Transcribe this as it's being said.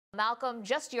Malcolm,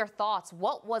 just your thoughts.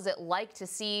 What was it like to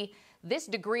see this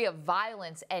degree of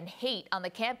violence and hate on the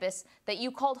campus that you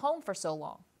called home for so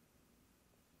long?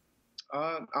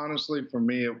 Honestly, for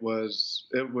me, it was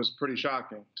pretty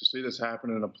shocking to see this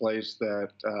happen in a place that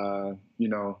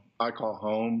I call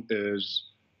home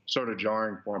is sort of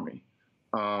jarring for me.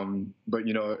 But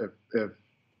if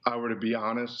I were to be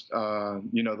honest,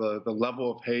 the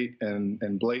level of hate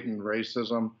and blatant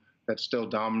racism that still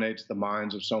dominates the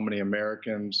minds of so many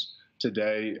Americans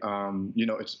today,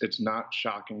 it's not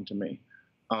shocking to me.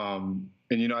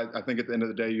 I think at the end of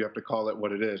the day, you have to call it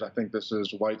what it is. I think this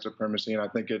is white supremacy, and I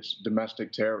think it's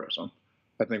domestic terrorism.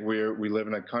 I think we live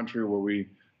in a country where we,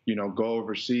 go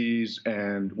overseas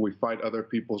and we fight other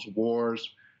people's wars,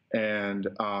 and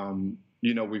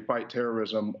we fight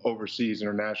terrorism overseas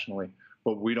internationally,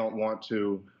 but we don't want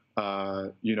to,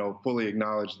 fully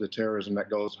acknowledge the terrorism that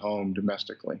goes home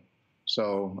domestically.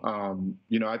 So,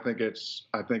 I think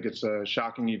it's a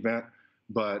shocking event,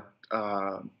 but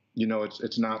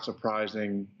it's not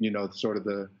surprising, sort of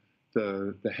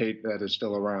the hate that is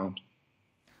still around.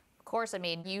 Of course, I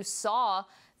mean, you saw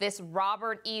this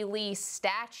Robert E. Lee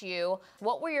statue.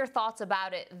 What were your thoughts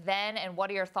about it then, and what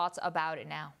are your thoughts about it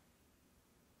now?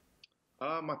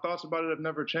 My thoughts about it have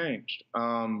never changed.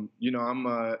 I'm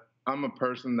a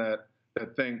person that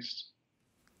thinks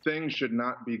things should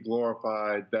not be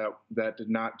glorified that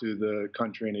did not do the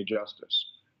country any justice.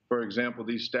 For example,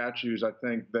 these statues, I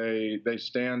think they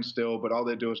stand still, but all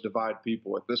they do is divide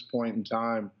people. At this point in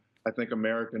time, I think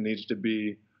America needs to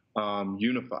be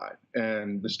unified,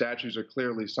 and the statues are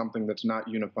clearly something that's not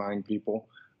unifying people.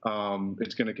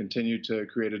 It's going to continue to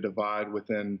create a divide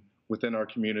within our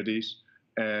communities,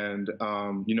 and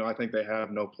I think they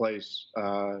have no place.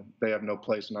 They have no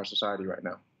place in our society right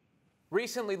now.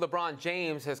 Recently, LeBron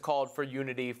James has called for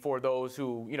unity for those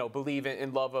who, believe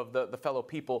in love of the fellow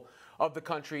people of the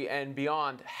country and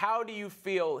beyond. How do you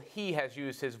feel he has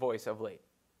used his voice of late?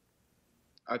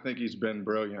 I think he's been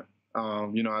brilliant.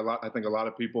 I think a lot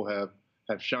of people have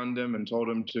shunned him and told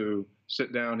him to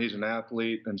sit down. He's an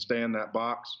athlete and stay in that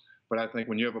box. But I think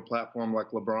when you have a platform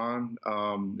like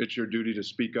LeBron, it's your duty to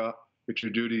speak up. It's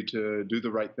your duty to do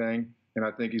the right thing. And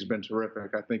I think he's been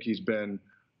terrific. I think he's been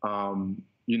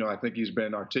I think he's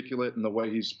been articulate in the way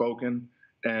he's spoken,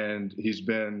 and he's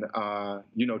been,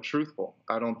 truthful.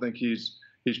 I don't think he's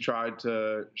tried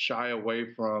to shy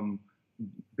away from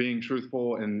being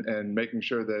truthful and making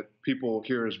sure that people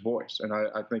hear his voice. And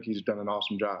I think he's done an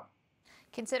awesome job.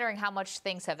 Considering how much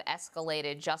things have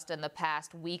escalated just in the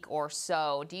past week or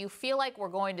so, do you feel like we're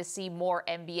going to see more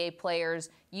NBA players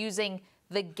using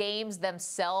the games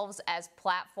themselves as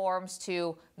platforms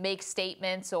to make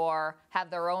statements or have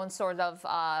their own sort of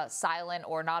silent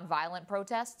or nonviolent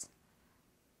protests?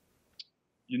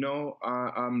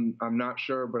 I'm not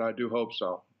sure, but I do hope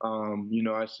so.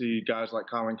 I see guys like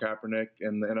Colin Kaepernick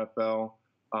in the NFL,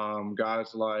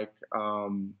 guys like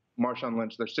Marshawn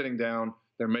Lynch. They're sitting down,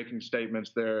 they're making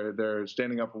statements, they're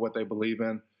standing up for what they believe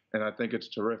in, and I think it's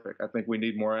terrific. I think we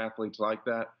need more athletes like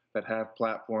that have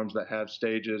platforms, that have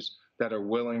stages, that are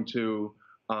willing to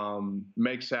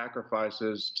make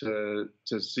sacrifices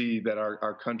to see that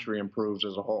our country improves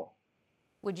as a whole.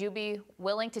 Would you be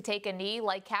willing to take a knee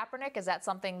like Kaepernick? Is that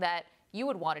something that you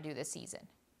would want to do this season?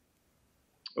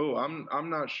 Oh, I'm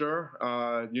not sure.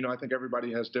 I think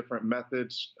everybody has different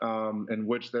methods in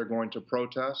which they're going to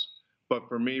protest. But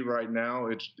for me right now,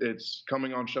 it's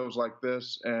coming on shows like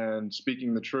this and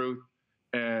speaking the truth.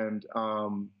 And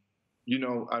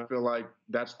I feel like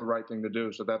that's the right thing to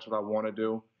do. So that's what I want to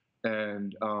do.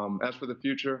 And as for the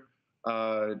future,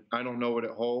 I don't know what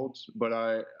it holds, but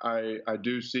I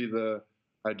do see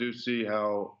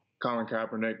how Colin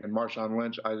Kaepernick and Marshawn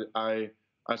Lynch, I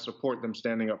support them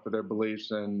standing up for their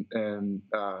beliefs and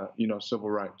civil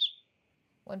rights.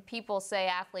 When people say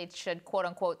athletes should, quote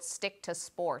unquote, stick to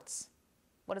sports,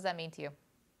 what does that mean to you?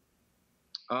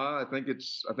 I think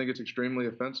it's extremely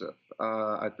offensive.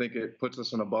 I think it puts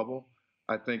us in a bubble.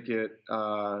 I think it,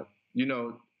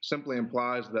 simply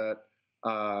implies that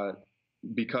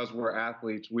because we're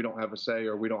athletes, we don't have a say,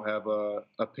 or we don't have a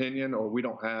opinion, or we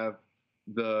don't have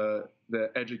the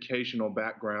educational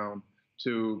background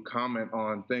to comment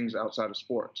on things outside of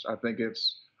sports. I just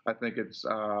think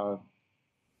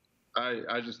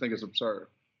it's absurd.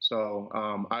 So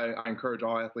I encourage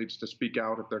all athletes to speak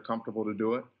out if they're comfortable to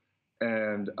do it.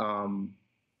 And,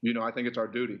 I think it's our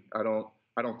duty. I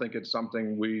don't think it's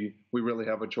something we really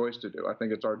have a choice to do. I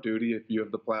think it's our duty. If you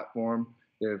have the platform,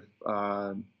 if,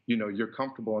 you're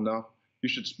comfortable enough, you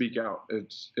should speak out.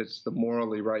 It's the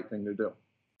morally right thing to do.